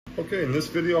Okay, in this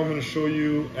video I'm going to show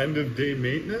you end of day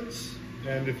maintenance,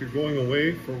 and if you're going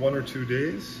away for 1 or 2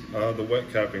 days, the wet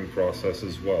capping process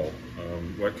as well.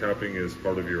 Wet capping is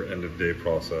part of your end of day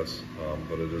process,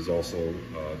 but it is also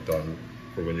done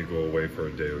for when you go away for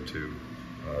a day or two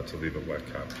to leave it wet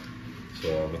capped.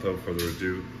 So without further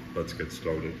ado, let's get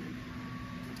started.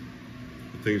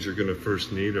 The things you're going to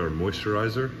first need are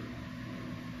moisturizer,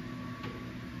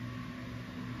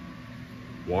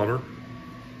 water,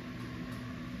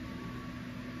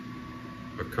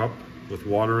 a cup with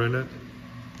water in it,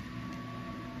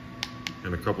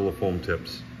 and a couple of foam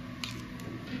tips.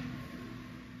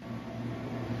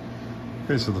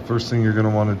 Okay, so the first thing you're going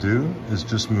to want to do is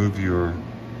just move your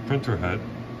printer head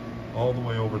all the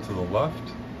way over to the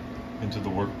left into the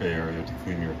work bay area to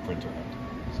clean your printer head.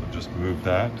 So just move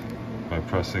that by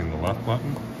pressing the left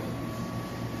button,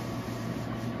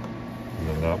 and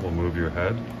then that will move your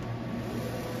head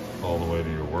all the way to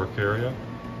your work area.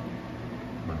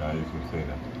 Where now you can clean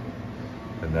it.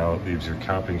 And now it leaves your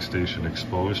capping station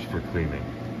exposed for cleaning.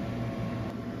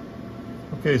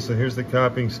 Okay, so here's the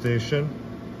capping station.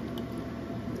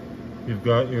 You've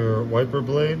got your wiper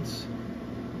blades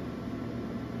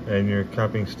and your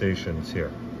capping stations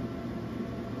here.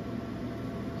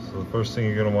 So the first thing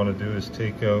you're going to want to do is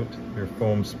take out your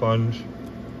foam sponge,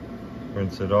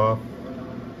 rinse it off,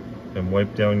 and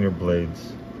wipe down your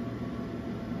blades.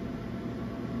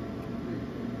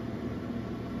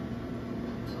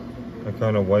 I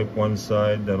kind of wipe one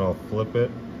side, then I'll flip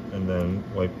it, and then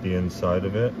wipe the inside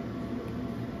of it.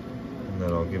 And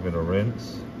then I'll give it a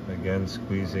rinse, again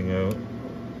squeezing out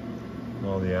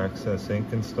all the excess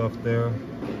ink and stuff there.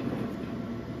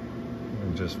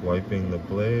 And just wiping the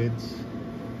blades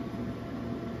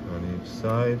on each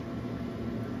side.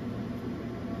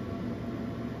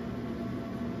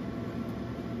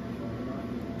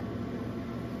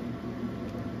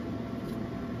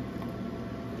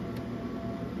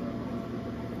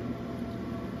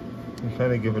 You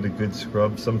kind of give it a good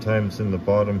scrub. Sometimes in the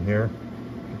bottom here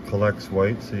it collects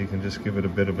white, so you can just give it a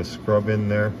bit of a scrub in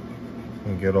there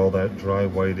and get all that dry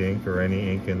white ink or any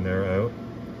ink in there out.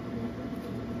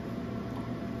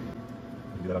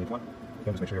 Do that on each one.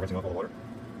 Again, just make sure you're rinsing off all the water.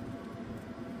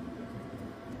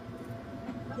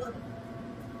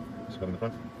 Scrubbing the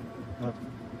front.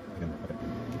 Again, okay.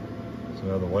 So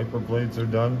now the wiper blades are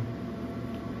done.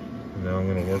 And now I'm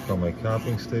going to work on my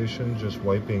capping station, just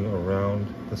wiping around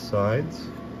the sides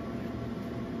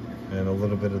and a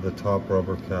little bit of the top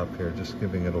rubber cap here, just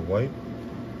giving it a wipe.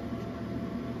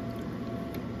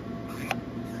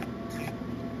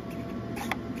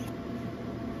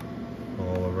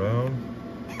 All around.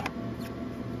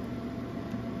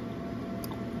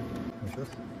 Like this.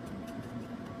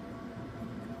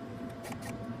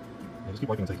 And just keep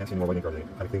wiping until you can't see any more white ink or anything.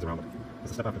 It kind of cleans around it.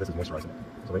 The step after this is moisturizing it.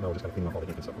 So right now we're just kind of cleaning off all the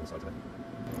ink and stuff on the sides of it.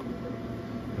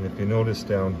 And if you notice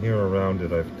down here around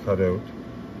it, I've cut out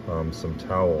some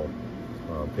towel,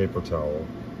 paper towel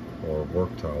or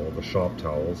work towel, the shop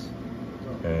towels.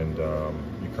 And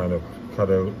you kind of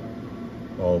cut out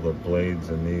all the blades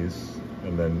and these,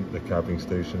 and then the capping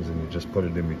stations, and you just put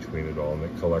it in between it all, and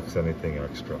it collects anything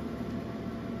extra.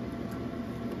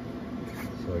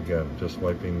 So again, just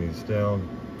wiping these down.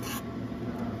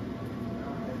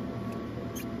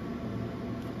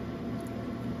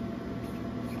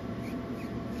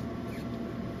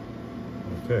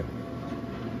 Okay,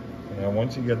 now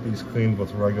once you get these cleaned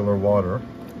with regular water,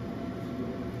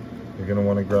 you're going to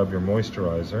want to grab your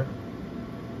moisturizer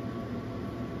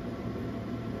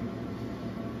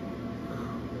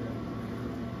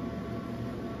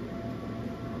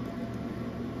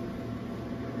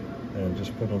and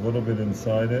just put a little bit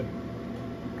inside it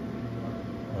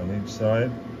on each side.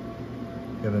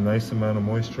 Get a nice amount of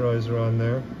moisturizer on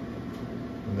there,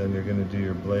 and then you're going to do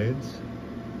your blades.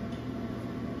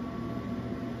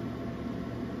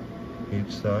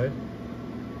 Each side,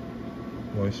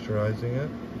 moisturizing it,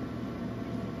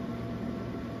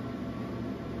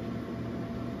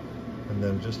 and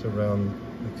then just around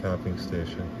the capping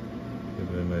station, give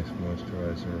it a nice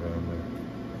moisturizer around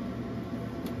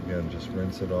there. Again, just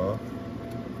rinse it off,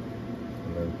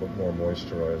 and then put more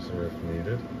moisturizer if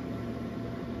needed.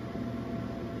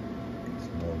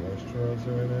 Some more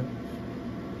moisturizer in it,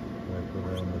 wipe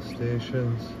around the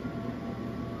stations,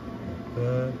 like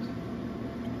that.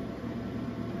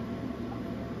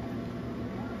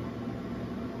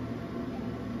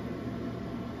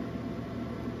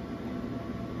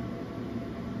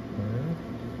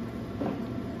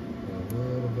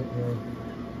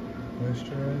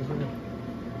 Moisturizer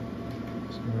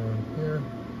just around here.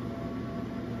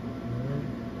 Right.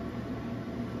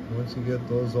 Once you get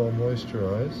those all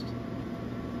moisturized,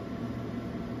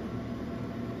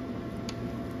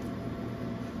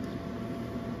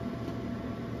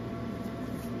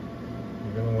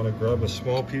 grab a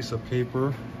small piece of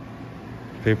paper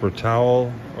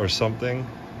towel or something,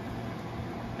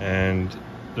 and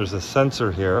there's a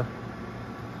sensor here,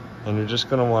 and you're just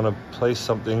going to want to place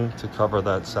something to cover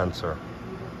that sensor.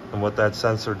 And what that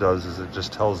sensor does is it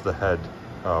just tells the head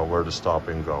where to stop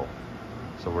and go.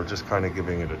 So we're just kind of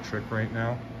giving it a trick right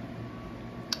now.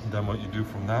 And then what you do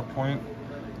from that point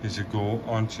is you go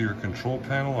onto your control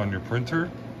panel on your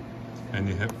printer and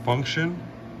you hit function.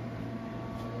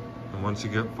 And once you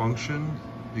get function,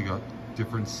 you got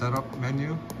different setup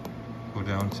menu. Go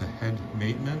down to head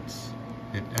maintenance,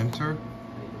 hit enter,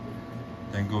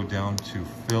 then go down to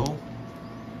fill,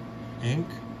 ink,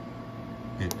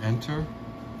 hit enter,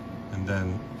 and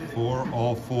then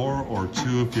all four, or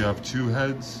two if you have two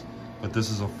heads, but this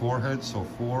is a 4 head, so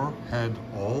 4 head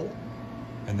all,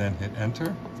 and then hit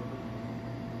enter.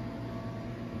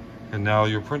 And now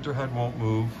your printer head won't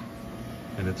move,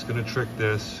 and it's gonna trick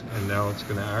this, and now it's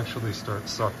gonna actually start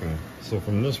sucking. So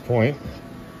from this point,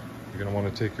 you're gonna wanna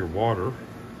take your water,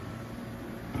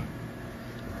 and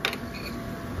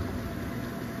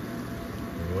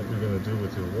what you're gonna do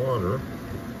with your water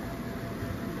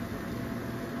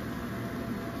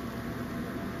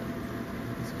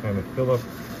is kind of fill up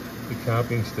the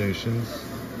capping stations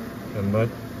and let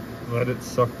it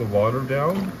suck the water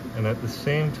down, and at the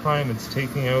same time it's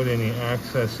taking out any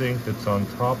excess ink that's on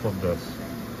top of this,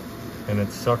 and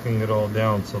it's sucking it all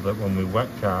down so that when we wet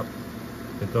cap,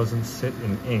 it doesn't sit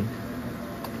in ink,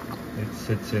 it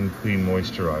sits in clean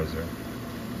moisturizer.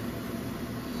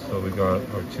 So we got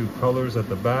our 2 colors at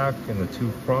the back, and the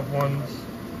 2 front ones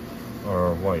are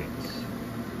our whites.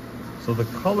 So the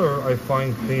color I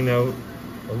find clean out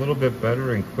a little bit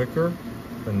better and quicker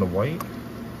than the white.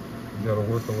 You got to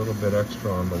work a little bit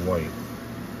extra on the white,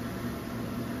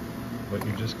 but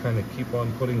you just kind of keep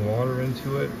on putting water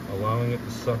into it, allowing it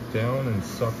to suck down and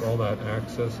suck all that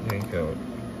excess ink out.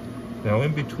 Now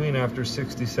in between, after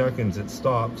 60 seconds it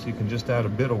stops. You can just add a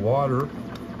bit of water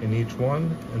in each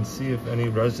one and see if any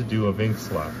residue of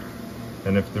ink's left,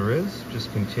 and if there is,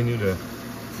 just continue to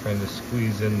kind of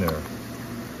squeeze in there.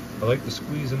 I like to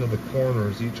squeeze into the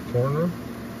corners, each corner,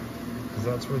 because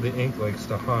that's where the ink likes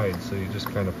to hide. So you just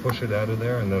kind of push it out of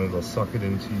there, and then it'll suck it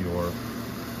into your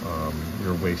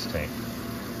waste tank.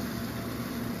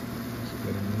 Just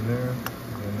get it in there,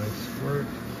 get a nice squirt.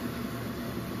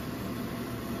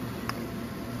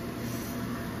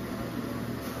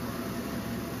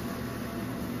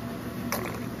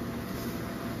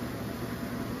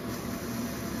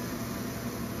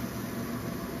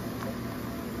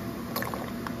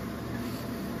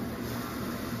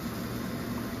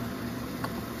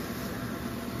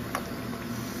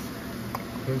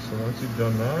 Okay, so once you've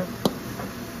done that,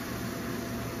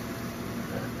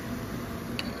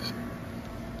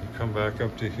 you come back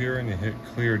up to here and you hit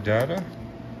clear data,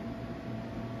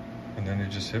 and then you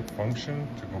just hit function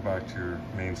to go back to your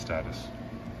main status.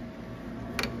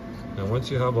 Now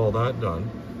once you have all that done,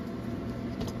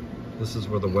 this is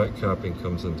where the wet capping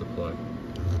comes into play.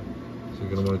 So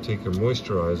you're going to want to take your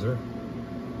moisturizer,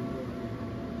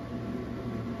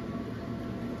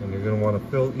 and you're going to want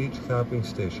to fill each capping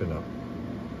station up.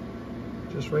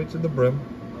 Just right to the brim.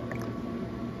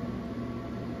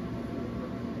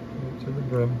 Right to the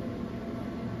brim.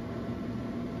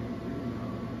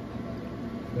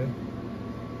 Okay.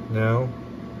 Now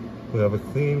we have a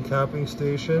clean capping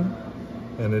station,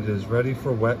 and it is ready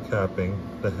for wet capping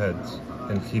the heads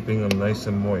and keeping them nice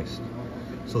and moist.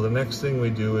 So the next thing we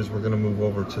do is we're going to move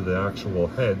over to the actual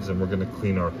heads, and we're going to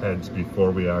clean our heads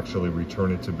before we actually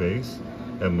return it to base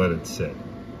and let it sit.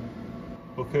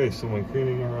 Okay, so when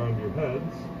cleaning around your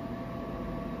heads,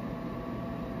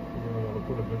 you're going to want to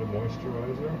put a bit of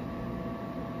moisturizer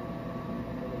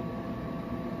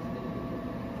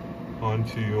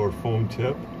onto your foam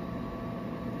tip,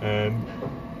 and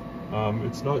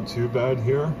it's not too bad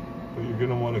here, but you're going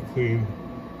to want to clean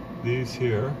these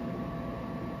here.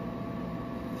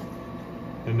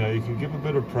 And now you can give a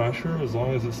bit of pressure as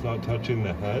long as it's not touching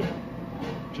the head,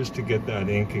 just to get that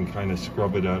ink and kind of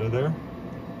scrub it out of there.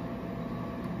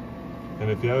 And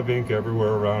if you have ink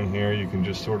everywhere around here, you can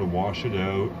just sort of wash it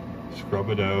out, scrub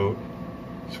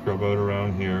out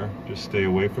around here. Just stay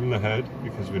away from the head,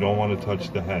 because we don't want to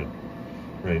touch the head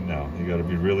right now. You got to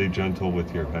be really gentle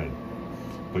with your head.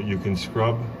 But you can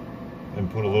scrub and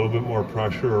put a little bit more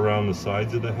pressure around the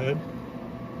sides of the head,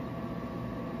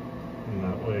 and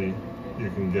that way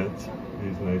you can get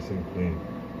these nice and clean.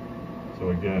 So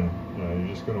again, you're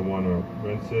just going to want to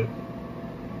rinse it,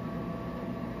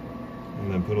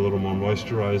 and then put a little more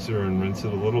moisturizer and rinse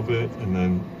it a little bit, and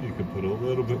then you can put a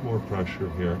little bit more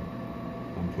pressure here.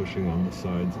 I'm pushing on the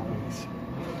sides of these.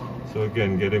 So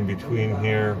again, get in between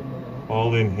here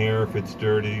all in here. If it's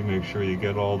dirty, make sure you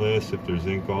get all this. If there's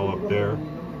ink all up there,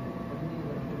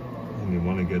 and you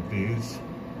want to get these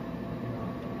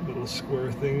little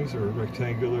square things or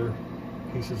rectangular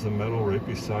pieces of metal right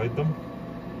beside them.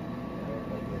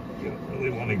 You really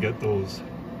want to get those.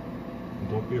 And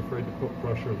don't be afraid to put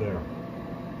pressure there.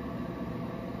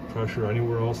 Pressure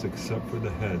anywhere else except for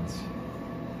the heads.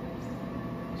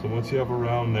 So once you have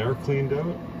around there cleaned out,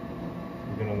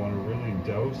 you're going to want to really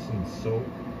douse and soak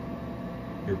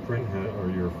your print head or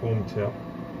your foam tip.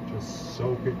 Just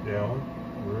soak it down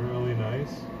really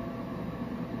nice.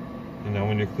 And now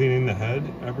when you're cleaning the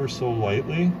head, ever so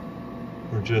lightly,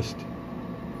 or just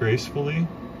gracefully,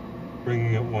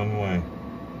 bringing it one way,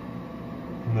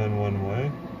 and then one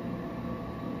way,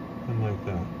 and like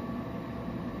that.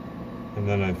 And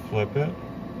then I flip it,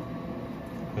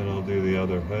 and I'll do the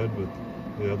other head with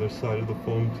the other side of the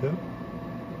foam tip,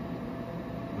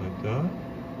 like that.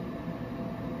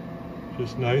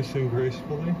 Just nice and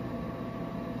gracefully.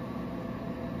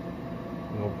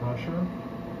 No pressure.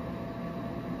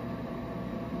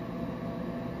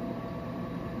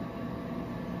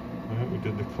 Alright, we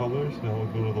did the colors, now we'll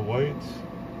go to the whites.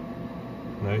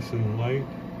 Nice and light,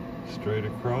 straight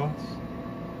across.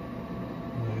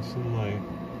 Nice and light.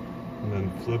 And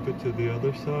then flip it to the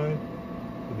other side,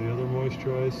 to the other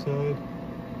moisturized side.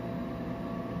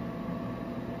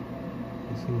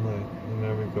 Nice and light, and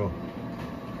there we go.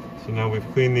 So now we've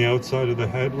cleaned the outside of the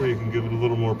head where you can give it a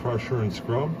little more pressure and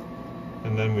scrub.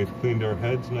 And then we've cleaned our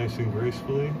heads nice and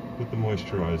gracefully with the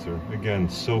moisturizer. Again,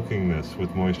 soaking this with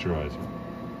moisturizer.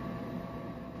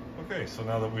 Okay, so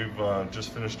now that we've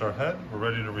just finished our head, we're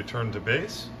ready to return to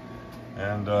base.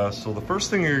 And so the first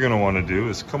thing you're going to want to do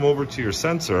is come over to your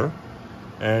sensor,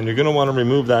 and you're going to want to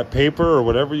remove that paper or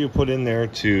whatever you put in there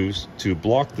to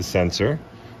block the sensor.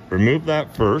 Remove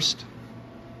that first,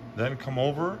 then come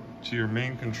over to your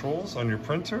main controls on your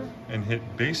printer and hit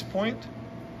base point.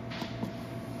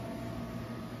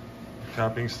 The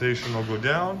capping station will go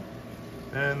down,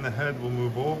 and the head will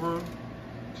move over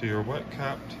to your wet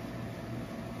capped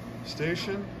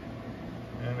station,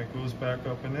 and it goes back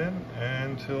up and in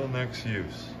until next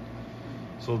use.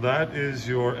 So that is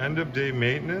your end of day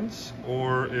maintenance,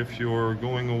 or if you're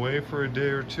going away for a day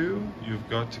or two, you've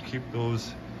got to keep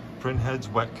those print heads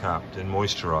wet capped and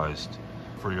moisturized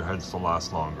for your heads to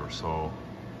last longer. So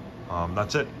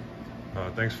that's it.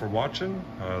 Thanks for watching.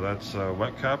 That's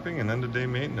wet capping and end of day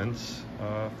maintenance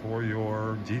for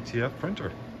your DTF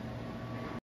printer.